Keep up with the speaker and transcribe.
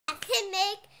can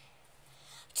make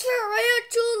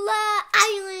Tarantula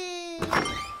Island.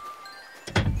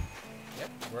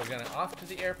 Yep, we're gonna off to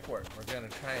the airport. We're gonna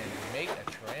try and make a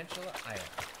tarantula island.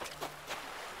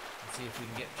 And see if we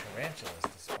can get tarantulas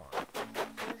to spawn.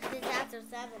 It's after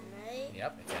 7, right?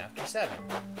 Yep, it's after 7.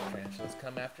 Tarantulas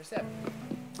come after 7.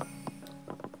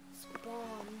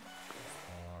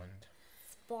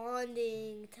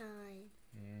 Spawning time.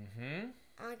 Mm-hmm.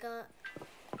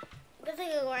 Good thing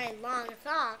you're wearing long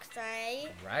socks,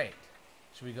 right? Right.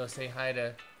 Should we go say hi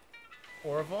to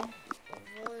Orville?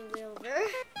 Why no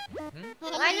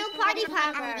party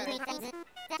poppers? Why no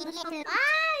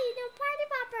party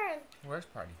poppers? Where's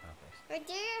party poppers? Right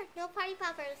there. No party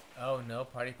poppers. Oh, no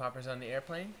party poppers on the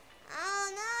airplane?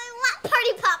 Oh no, I want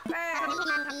party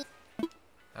poppers.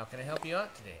 How can I help you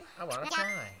out today? I want to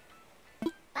try.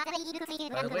 By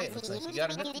the way, it looks like you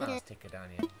got a Mickey Mouse ticket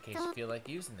on you, in case you feel like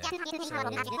using that. So,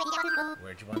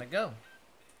 where'd you want to go?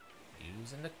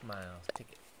 Use a Mickey Mouse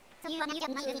ticket.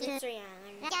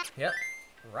 Yep,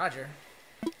 Roger.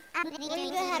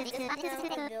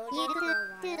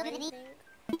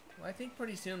 Well, I think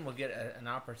pretty soon we'll get an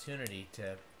opportunity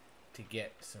to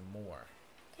get some more.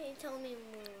 Can you tell me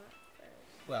more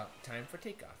first? Well, time for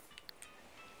takeoff.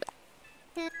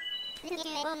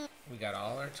 We got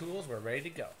all our tools. We're ready to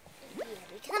go. Yeah,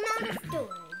 we come out of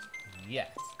storage.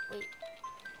 Yes. Wait,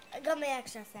 I got my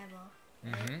extra shovel.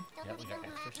 Mm-hmm. Yep, we got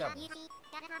extra shovels.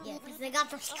 Yeah, because I got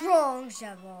the strong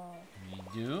shovel. You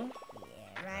do?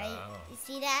 Yeah, right? Wow. You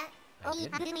see that? I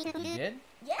did. You did?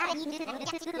 Yeah.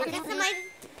 Look at my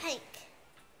pink.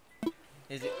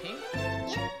 Is it pink?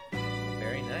 Yeah.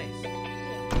 Very nice.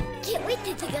 Can't wait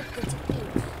to take up this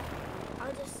pink.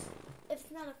 I'll just, if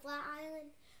it's not a flat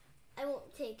island, I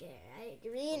won't take it, right?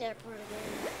 Green airport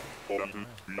again.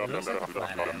 It looks like a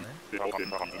flat island. I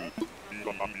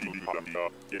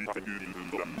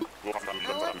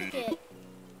like it.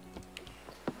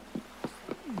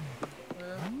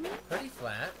 Well, pretty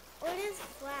flat. Oh, it is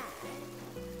flat.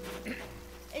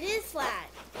 It is flat.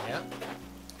 Yep.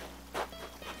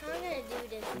 How am I going to do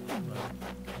this?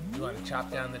 You want to chop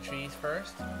down the trees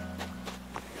first?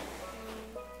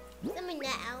 Let me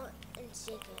net out and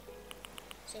shake it.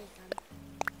 Shake them.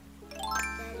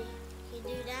 Daddy, can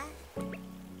you do that?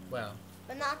 Well.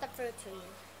 But not the fruit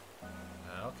trees.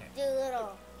 Okay. Do a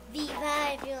little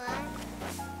V5 if you want.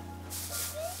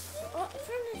 Oh,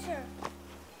 furniture.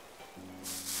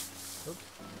 Oops.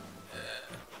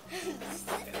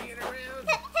 Gotta get around.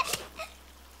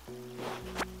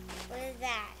 What is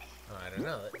that? Oh, I don't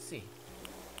know. Let's see.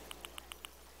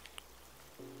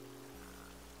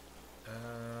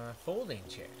 Folding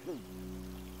chair.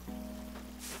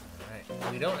 Alright.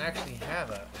 We don't actually have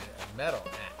a metal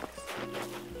axe.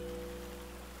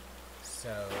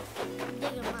 So.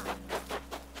 Dig them up.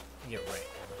 You're right.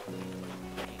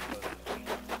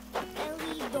 And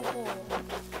leave the hole.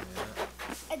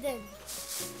 And then.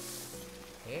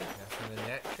 Okay, nothing in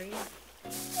that tree.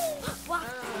 Wow.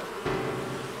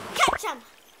 Catch him!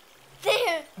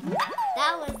 There!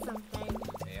 That was something.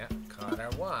 Yeah, caught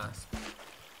our wasp.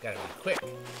 Gotta be quick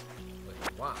with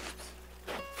the wasps,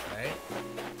 right?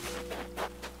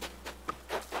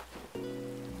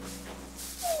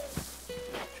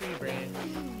 Tree branch.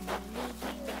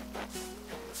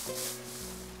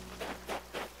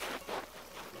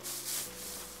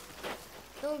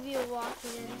 Don't be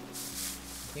walking in.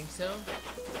 Think so?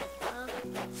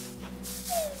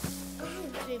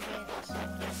 Tree branch.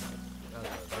 I'll go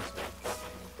this way.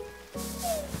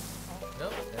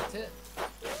 Nope, that's it.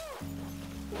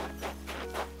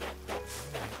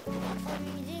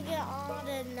 Did you get all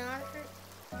the non-fruit?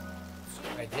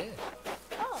 I did.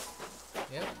 Oh.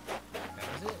 Yep, that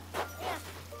was it. Yeah.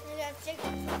 You got 6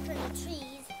 fruit from the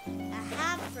trees that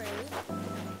have fruit.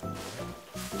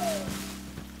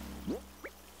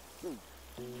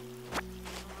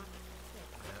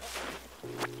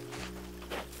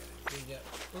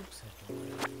 Oops, I can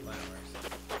put flowers.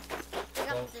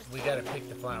 Well, we gotta pick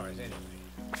the flowers anyway.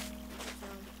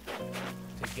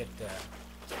 To get the...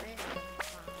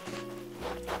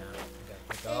 we gotta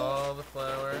pick all the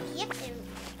flowers. Yep, and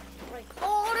like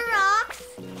all the rocks.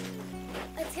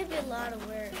 It's gonna be a lot of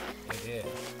work. It is.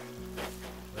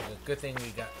 But a good thing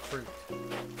we got fruit.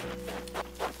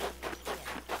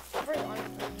 Fruit on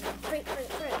fruit.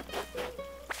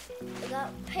 We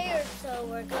got pears, so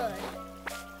we're good.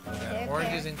 We got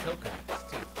oranges and coconuts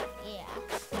too. Yeah.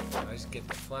 So let's get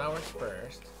the flowers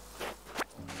first.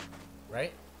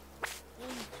 Right?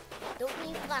 Don't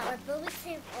need flowers, but we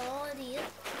save all these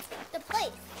the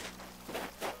place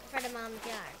for the mom's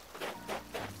yard.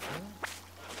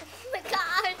 Oh my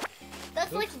god!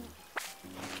 That's Oops. like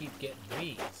Keep getting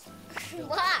weeds.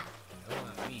 what? I don't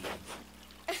want weeds.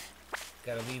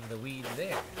 Gotta leave the weed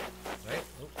there, right?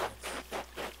 Oop,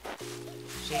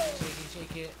 shake it, shake it,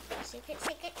 shake it. Shake it,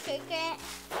 shake it, shake it.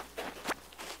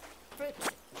 Fruit.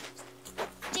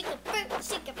 Shake it, fruit,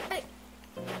 shake it, fruit.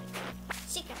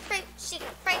 Shake it, fruit, shake it,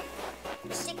 fruit.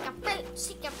 Shake it, fruit,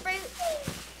 shake it, fruit.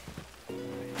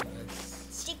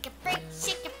 Shake it, fruit,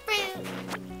 shake it, fruit.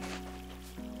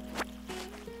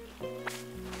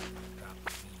 Drop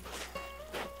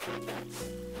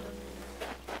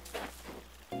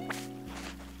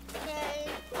Okay.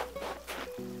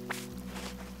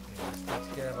 Let's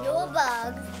get all No the-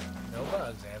 bugs. No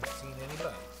bugs. I haven't seen any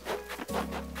bugs.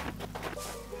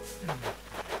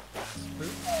 Last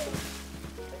fruit.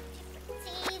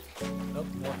 Seeds.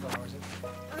 Nope, more flowers.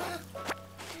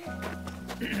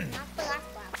 Not black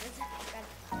flowers. Red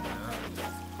flowers.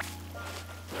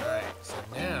 Alright, so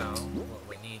now what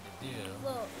we need to do,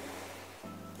 Whoa.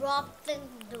 Drop things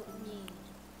we don't need.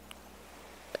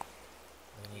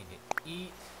 we need to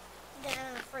eat.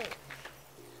 Then fruit.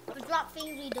 But drop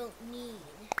things we don't need.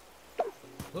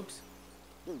 Whoops.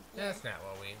 That's not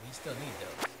what we still need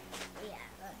those. Yeah,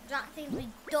 but drop things we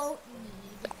don't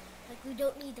need. Like we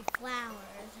don't need the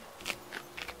flowers.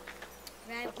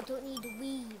 Right? We don't need the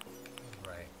weeds.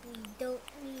 Right. We don't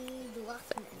need the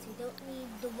wasp nest. We don't need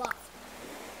the wasp.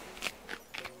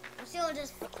 I'm still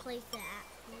just place that.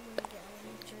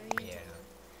 Yeah.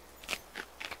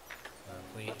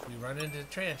 If we run into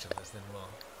tarantulas, then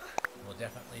we'll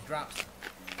definitely drop some.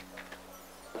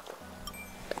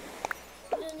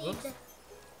 We don't need Whoops. the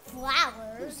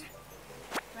flowers.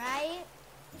 Right?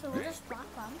 So we'll just drop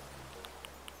them.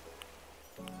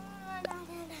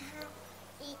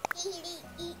 Eat, eat,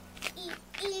 eat, eat,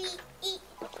 eat, eat, eat,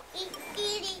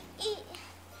 eat,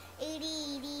 eat,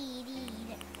 eat,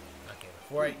 eat. Okay,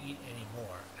 before I eat any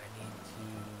more,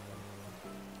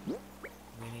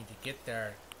 we need to get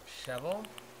their shovel.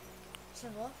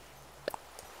 Shovel?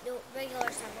 No, regular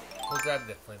shovel. We'll grab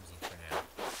the flimsy for now.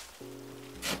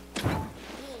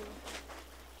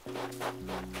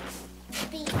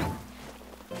 Bean. Bean.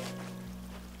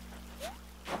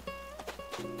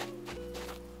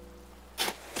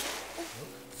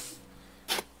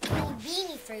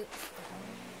 Beanie fruit.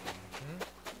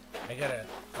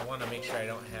 I want to make sure I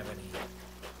don't have any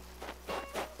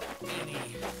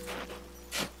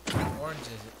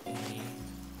oranges in me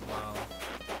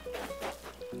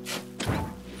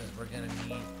because we're going to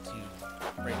need to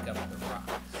break up the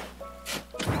rocks.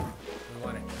 We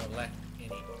want to collect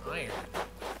any iron,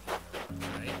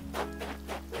 right?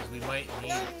 Because we might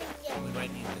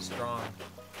need the strong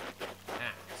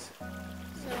axe.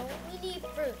 So we need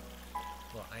fruit.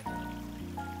 Well, I know.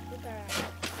 With our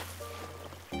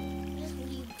just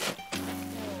need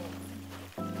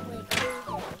like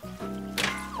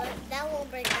but that won't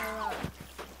break our rock.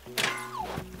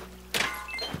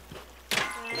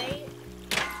 Alright?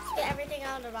 Let's get everything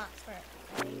out of the rocks first.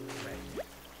 Right.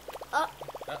 Oh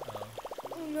Uh-oh.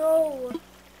 no!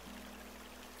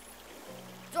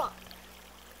 Drop.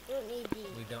 We don't need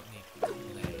these. We don't need clay.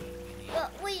 We need... Oh,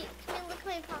 wait, come here, look at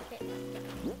my pocket.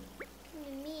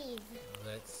 Kimmy,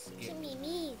 Let's get... Kimmy,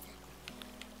 me's.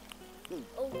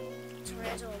 Oh,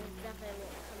 tarantula definitely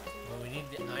won't come to me. Well, we need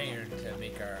the iron to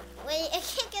make our... Wait, I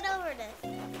can't get over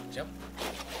this. Jump.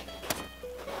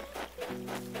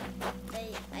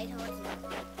 I told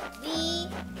you.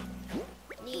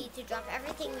 We need to drop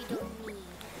everything we don't need.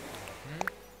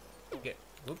 Get...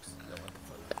 Oops. Don't want the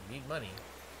foot. We need money.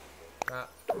 Drop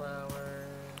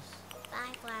flowers.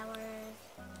 Buy flowers.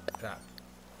 Drop.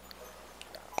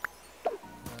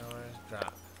 Flowers.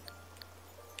 Drop.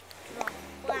 Drop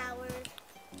flowers.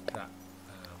 Drop.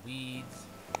 Weeds.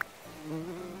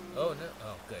 Oh, no.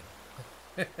 Oh, good.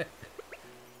 That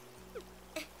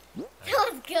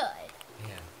was good.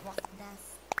 Yeah. What does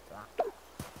drop?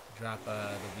 Drop the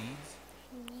weeds.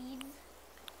 Weeds.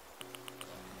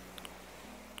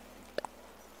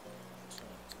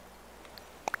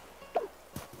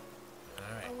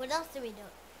 Alright. And what else do we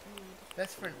don't need?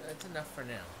 That's enough for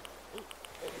now.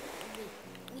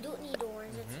 We don't need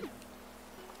oranges.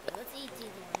 Let's eat these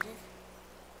oranges.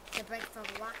 To break from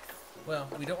rocks. Well,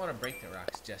 we don't want to break the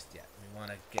rocks just yet. We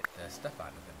want to get the stuff out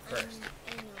of them first.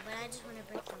 I know, but I just want to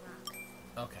break the rock.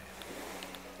 Okay.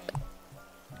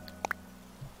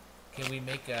 Can we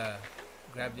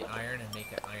grab the iron and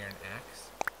make an iron axe?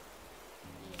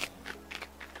 Yeah.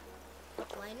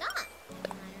 Why not?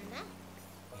 An iron axe.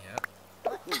 Yeah.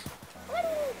 Why do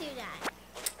we do that?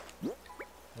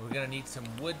 We're gonna need some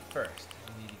wood first.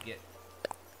 We need to get...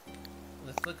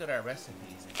 Let's look at our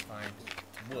recipes and find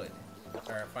wood.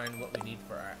 Or find what we need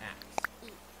for our axe.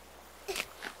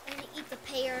 I'm gonna eat the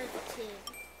pears too.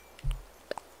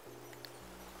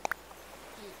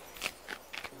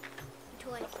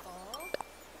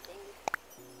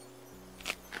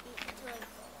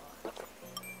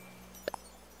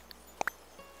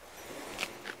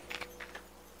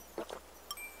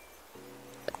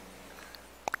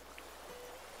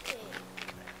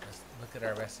 look at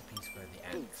our recipes for the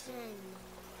axe.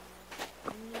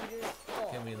 10 meters tall.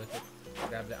 Can we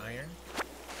grab the iron?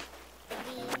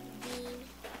 Bean.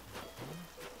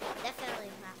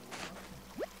 Definitely not.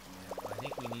 Yeah, well, I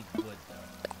think we need wood though.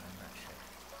 I'm not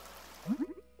sure.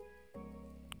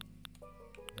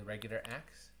 The regular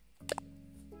axe?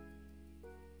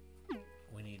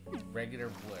 We need regular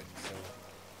wood, so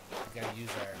we gotta use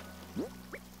our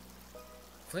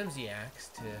flimsy axe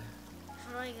to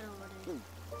How do I get over there?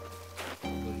 go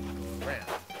around.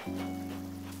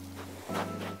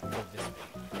 Go this way.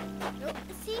 Nope,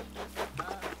 see?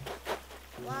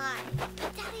 Why?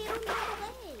 But Daddy, I don't know the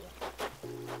way.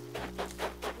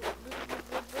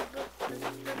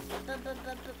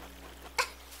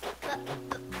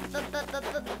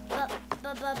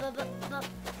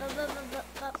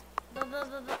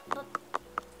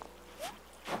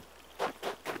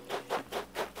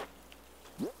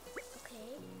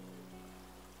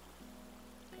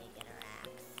 Okay, get our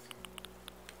axe.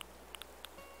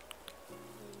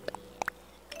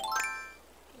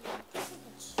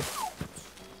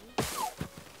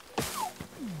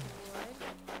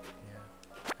 Yeah.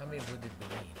 How many wood did we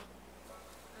need?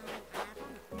 I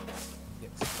don't know.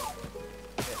 Get some.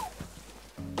 There.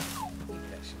 I think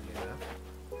that should be enough.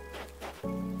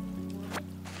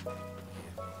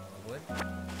 Yeah, more wood.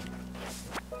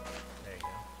 There you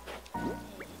go.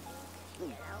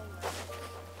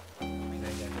 Now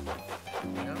you gotta put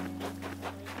that down.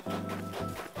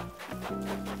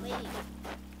 Wait.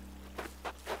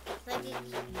 It's like a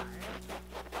keyboard.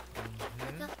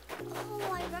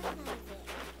 Oh, I recognize it.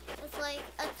 It's like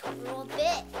a twirl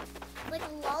bit. Like a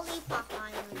lollipop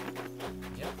island.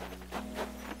 Yep.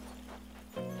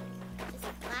 It's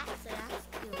flat, so that's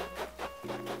cool.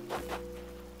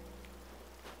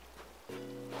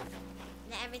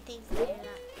 Now everything's cleared up.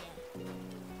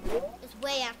 Yeah. It's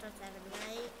way after 7,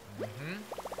 right? Mm-hmm.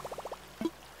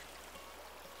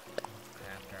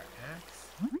 Craft our axe.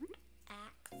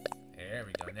 Axe. There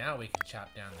we go. Now we can chop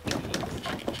down the trees.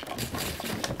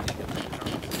 Dig up the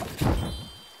trunks.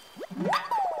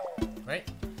 Right?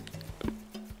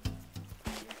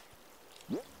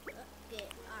 Get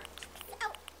our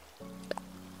out.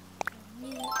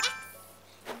 New axe.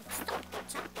 And stop,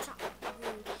 chop, chop.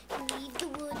 Leave the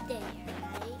wood there,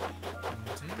 right?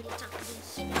 Choppity, choppity,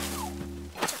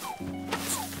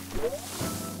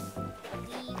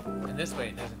 Leave. And this way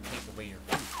it doesn't take away your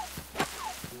food.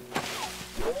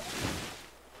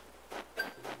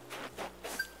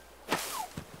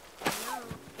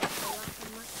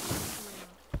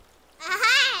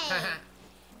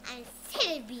 I'm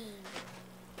city bean.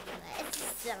 Let's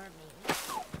serve me.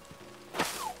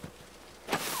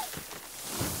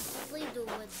 Let's leave the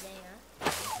wood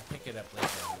there. Pick it up later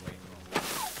on the way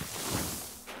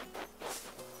home.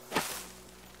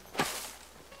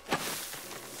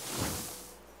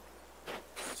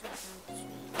 Let's chop down the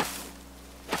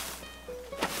tree.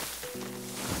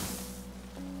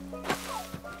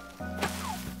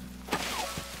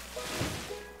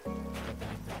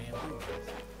 Underneath the bamboo.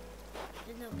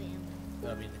 There's no bamboo.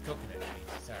 No, I mean the coconut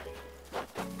trees. Sorry.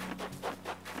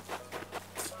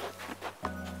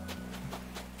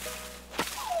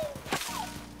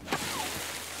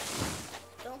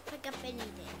 Don't pick up anything.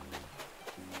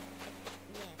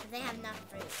 Yeah, because they have enough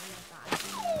fruit in their body.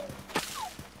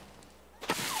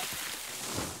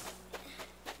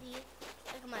 See?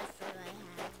 Look at my fruit I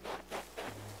have.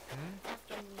 Hmm? That's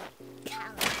gonna be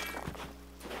calories.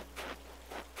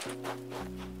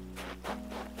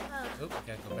 Oh, Oop, we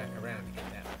gotta go back around to get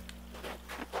that one.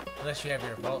 Unless you have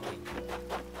your vaulting. I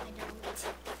don't.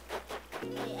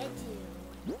 Wait, I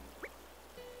do.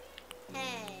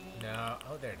 Hey. No.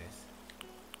 Oh, there it is.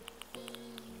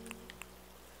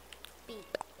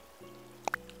 Beep.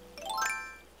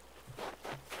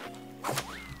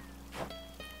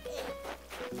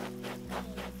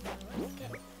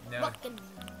 Now, do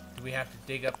we have to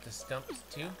dig up the stumps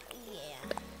too? Yeah.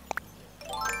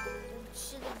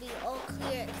 Should it be all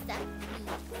clear except me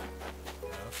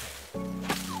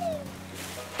Okay.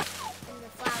 and the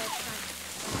flower trunks,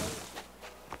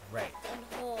 Right. right? And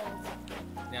holes.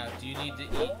 Now, do you need to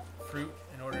eat fruit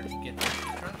in order to get the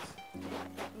trunks?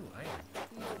 Ooh, iron.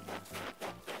 No.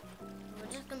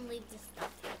 We're just gonna leave this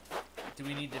stuff. Do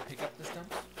we need to pick up the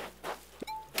stumps?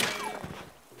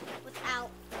 Without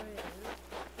fruit.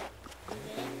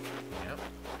 Okay? Yep.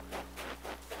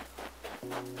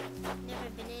 Never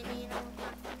been in any of them.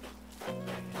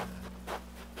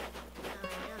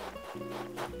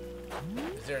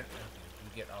 Is there? Okay, we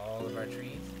get all of our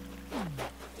trees.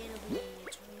 It'll be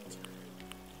trees.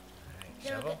 Alright,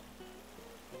 There we shovel.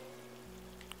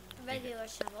 Regular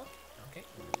shovel. Okay,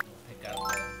 we'll pick up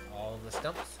all the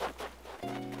stumps.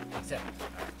 Except Except,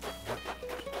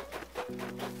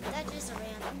 That's just a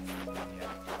random.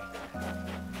 yeah,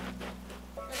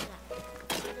 Look at that.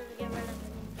 It doesn't get rid of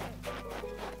it.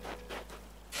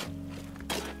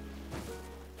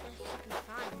 That should be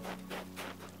fine.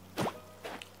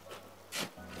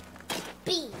 B.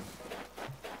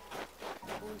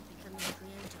 Always becoming a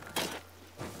creator.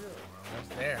 we're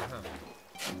almost there, huh?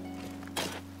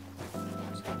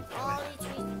 All these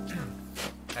trees are junk.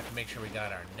 Have to make sure we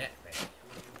got our net ready.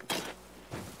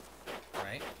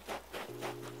 Right?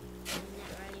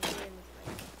 Not ready for it,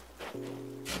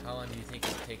 like, How long do you think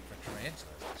it'll take for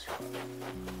tarantulas to show up?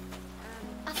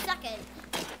 a second.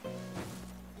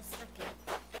 A second.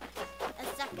 A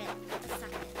second. A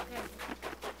second. Okay.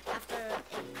 After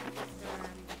 8.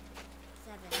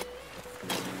 After 7.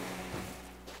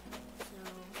 So.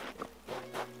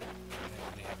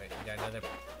 We got another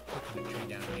coconut tree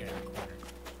down here in the corner.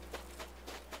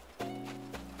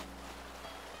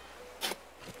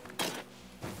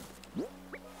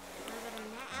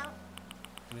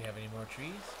 Do we have any more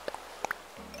trees?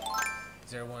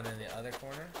 Is there one in the other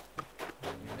corner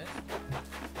that we missed?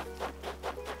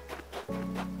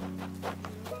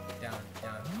 Down,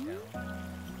 down, down.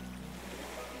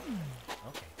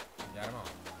 Okay, we got them all.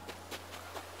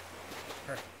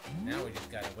 Perfect. Now we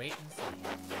just gotta wait and see.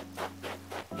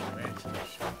 Tarantulas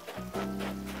show up.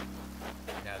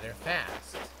 Now they're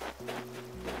fast.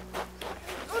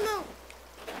 Oh no!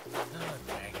 Oh,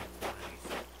 dragonflies.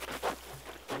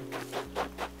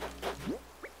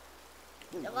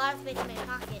 A lot of space in my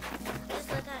pocket. Just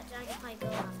let that dragonfly go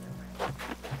afterwards.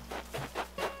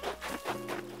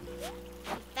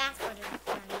 Be fast for the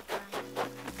dragonfly.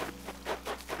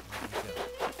 Where'd he go?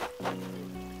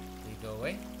 Did he go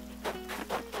away?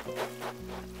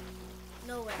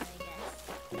 Nowhere, I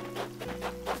guess.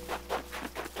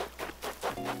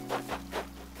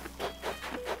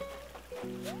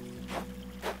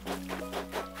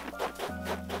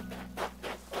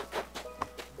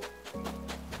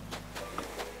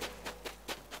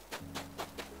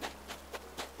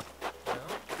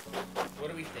 What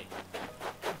do we think?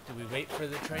 Do we wait for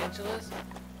the tarantulas?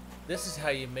 This is how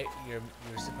you make you're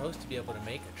supposed to be able to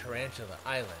make a tarantula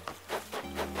island.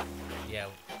 Yeah.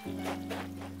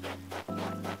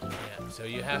 Yeah, so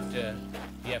you have to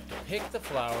pick the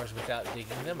flowers without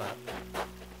digging them up.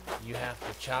 You have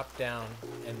to chop down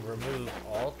and remove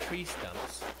all tree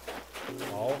stumps,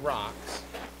 all rocks,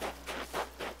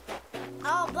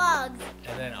 All bugs.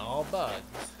 and then all bugs.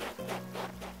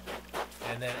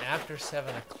 And then after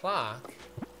 7 o'clock,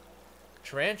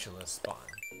 tarantulas spawn.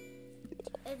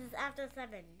 It is after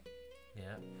 7.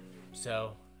 Yeah.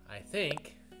 So I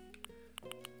think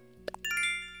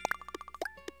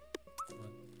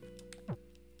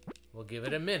we'll give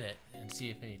it a minute and see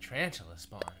if any tarantulas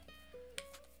spawn.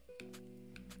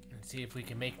 And see if we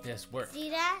can make this work. See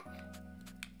that?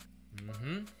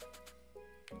 Mm-hmm.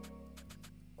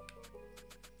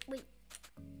 Wait.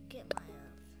 Get my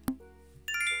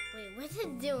Wait, what's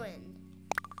it doing?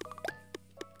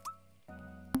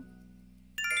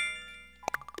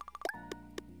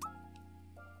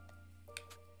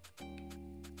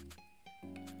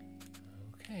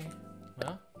 Okay.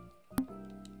 Well,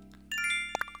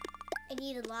 I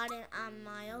need a lot of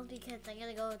miles because I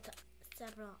gotta go to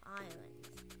several islands.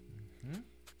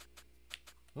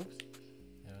 mm-hmm. Oops.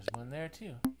 There was one there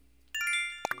too.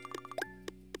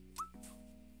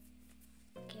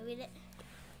 Can you read it?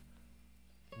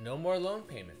 No more loan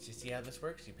payments. You see how this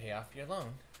works? You pay off your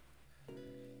loan.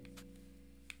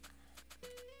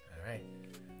 Alright.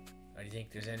 Do you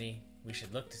think there's any... We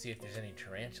should look to see if there's any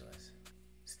tarantulas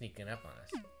sneaking up on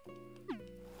us.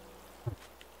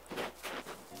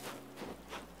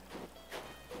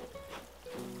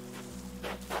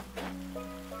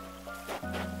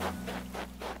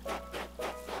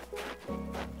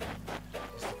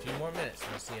 Just a few more minutes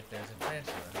and we'll see if there's a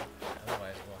tarantula.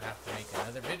 Otherwise, we'll have to make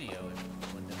another video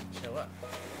if one doesn't show up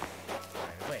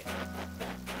right away.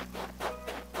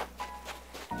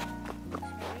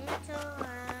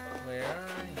 Where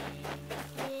are you?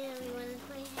 Yeah, we want to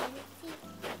play hide and seek.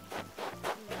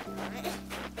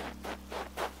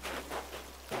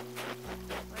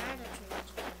 Where are the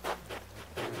tarantulas?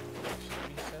 They should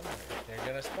be somewhere. If they're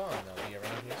gonna spawn, they'll be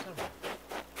around here somewhere.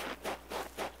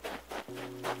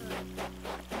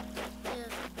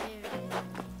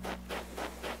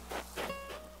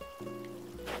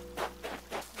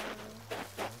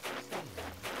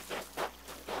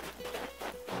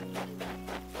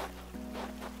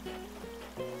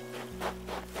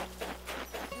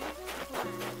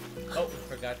 Oh, we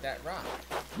forgot that rock.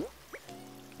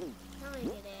 How do we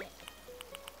get it?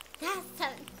 That's so.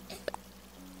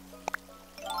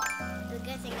 The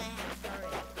good thing I have for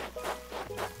it.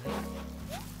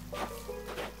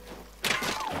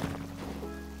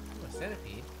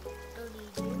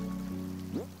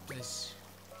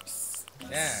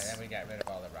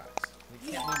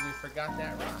 forgot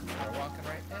that rock. We're walking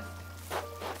right past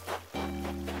it.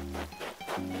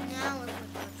 Now we're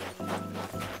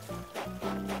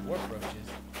Dwarf roaches.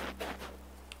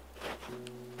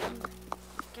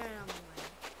 get on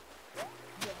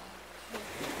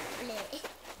my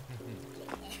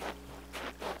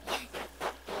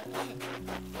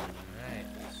Alright,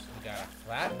 so we got a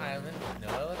flat island with no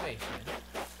elevation.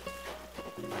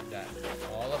 We've got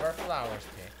all of our flowers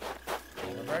picked.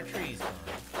 All of our trees gone.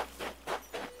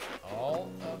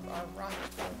 All of our rocks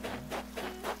broken.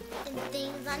 and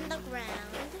things on the ground.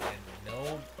 And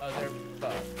no other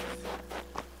bugs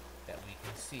that we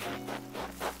can see.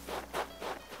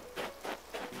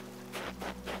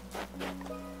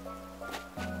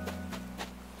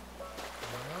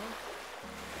 Well,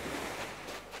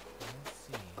 let's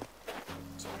see.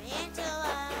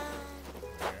 Tarantula.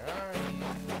 Where are you?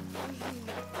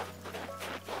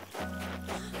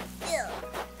 Ew.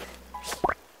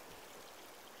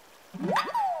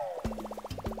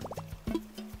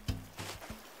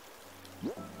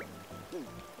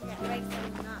 That right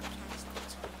will not catch the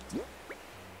tarantula.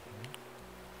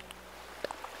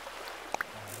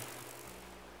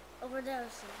 Over there,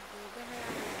 so get her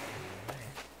out of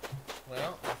Alright.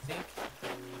 Well, I think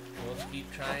we'll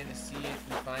keep trying to see if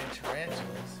we find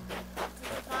tarantulas.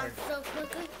 here. So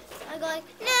quickly, I go like,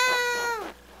 no!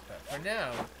 But for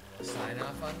now, we'll sign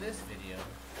off on this video.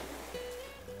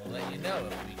 We'll let you know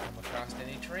if we come across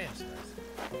any tarantulas.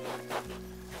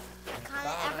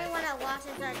 Comment everyone that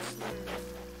watches our channel.